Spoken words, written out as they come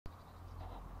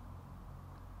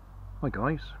Hi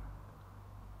guys,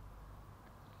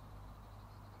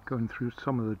 going through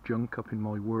some of the junk up in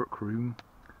my workroom,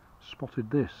 spotted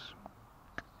this.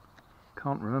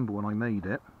 Can't remember when I made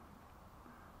it.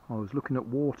 I was looking at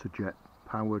water jet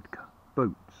powered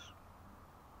boats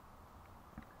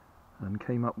and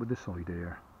came up with this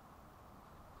idea.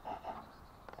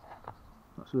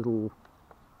 That's a little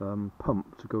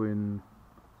pump to go in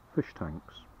fish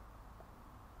tanks,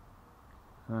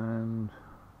 and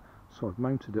so I've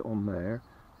mounted it on there.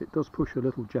 It does push a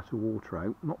little jet of water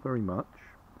out, not very much,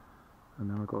 and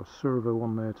then I've got a servo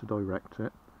on there to direct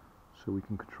it, so we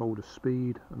can control the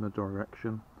speed and the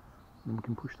direction, and we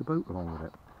can push the boat along with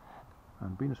it.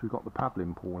 And being as we've got the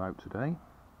paddling pool out today, I'm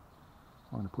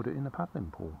going to put it in the paddling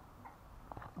pool.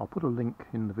 I'll put a link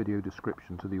in the video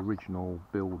description to the original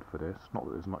build for this, not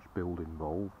that there's much build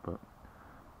involved, but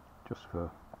just for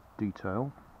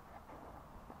detail.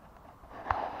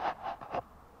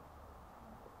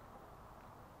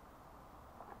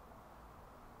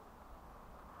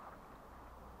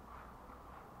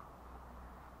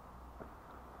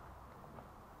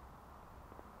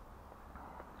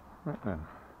 Right then,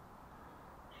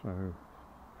 so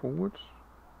forwards,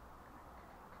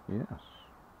 yes.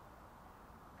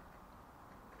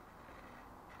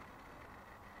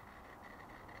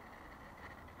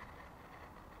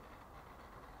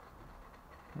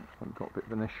 I've got a bit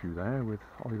of an issue there with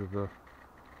either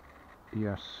the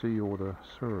ESC or the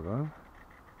servo.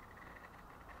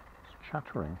 It's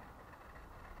chattering.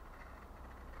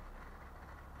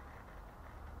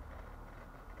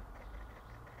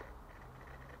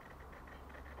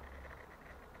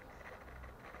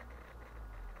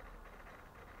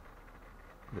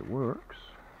 But it works.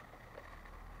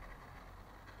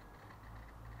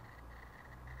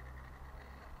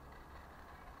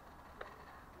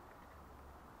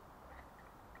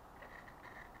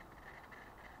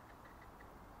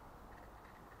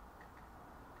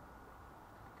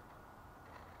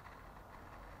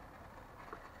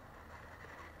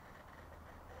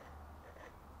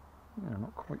 Yeah,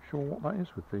 not quite sure what that is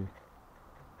with the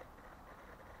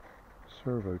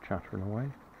servo chattering away.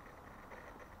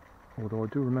 Although I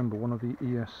do remember one of the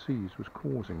ESCs was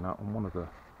causing that on one of the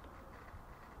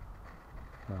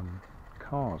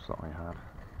cars that I had.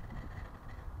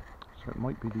 So it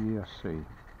might be the ESC.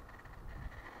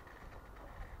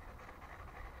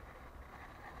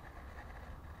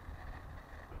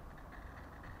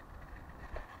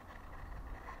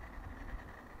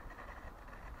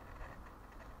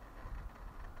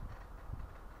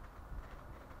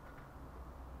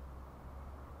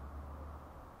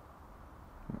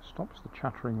 It stops the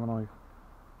chattering when I've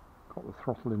got the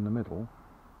throttle in the middle.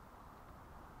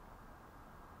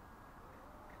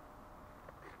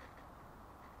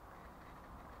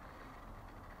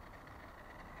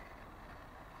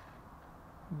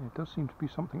 Yeah, it does seem to be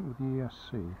something with the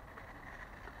ESC.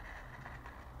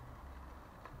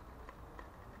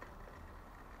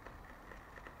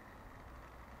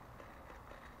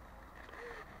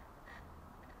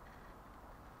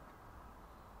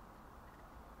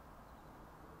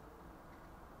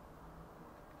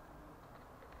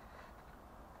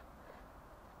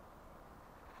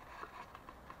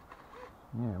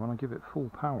 Yeah, when I give it full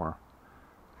power,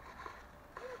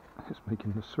 it's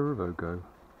making the servo go.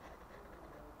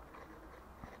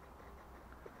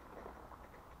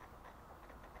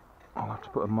 I'll have to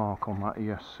put a mark on that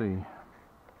ESC.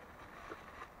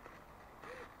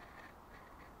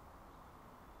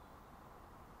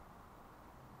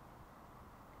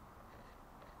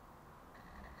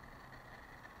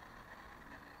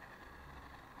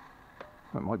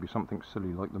 It might be something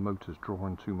silly like the motor's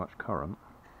drawing too much current.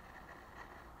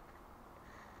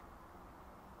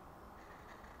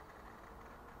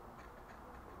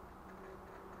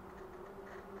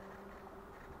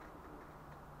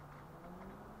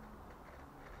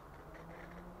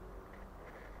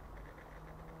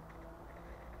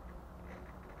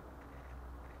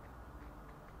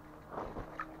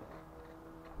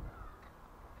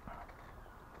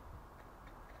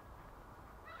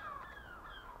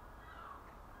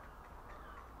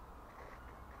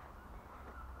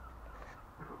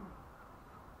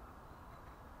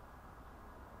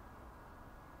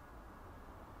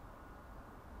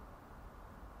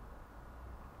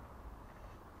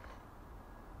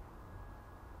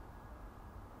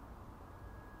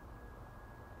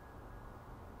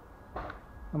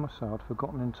 I must say I'd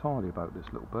forgotten entirely about this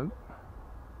little boat.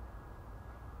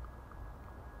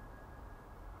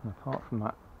 And apart from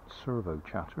that servo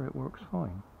chatter, it works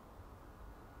fine.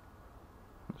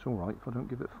 It's alright if I don't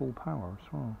give it full power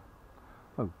as well.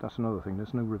 Oh, that's another thing,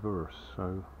 there's no reverse,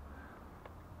 so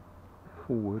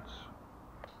forwards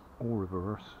or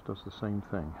reverse does the same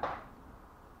thing,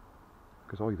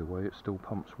 because either way it still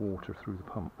pumps water through the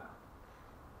pump.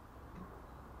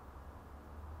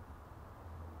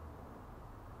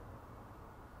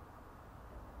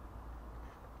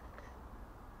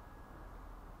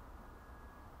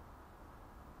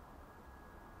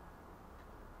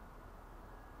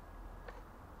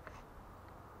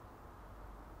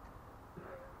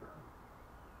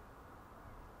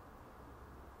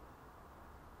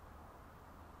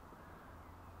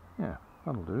 Yeah,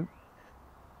 that'll do.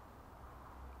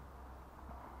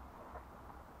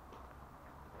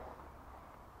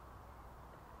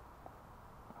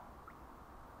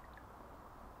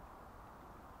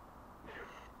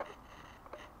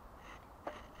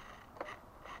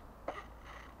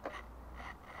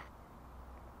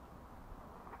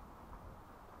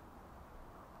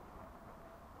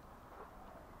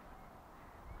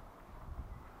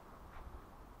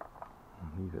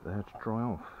 Leave it there to dry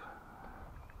off.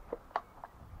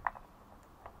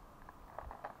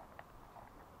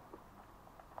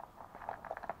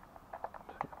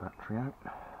 Take the battery out.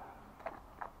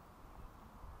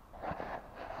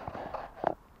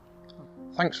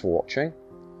 Thanks for watching.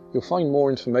 You'll find more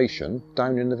information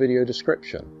down in the video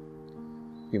description.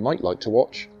 You might like to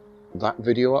watch that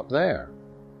video up there,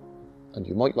 and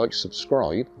you might like to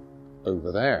subscribe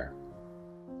over there.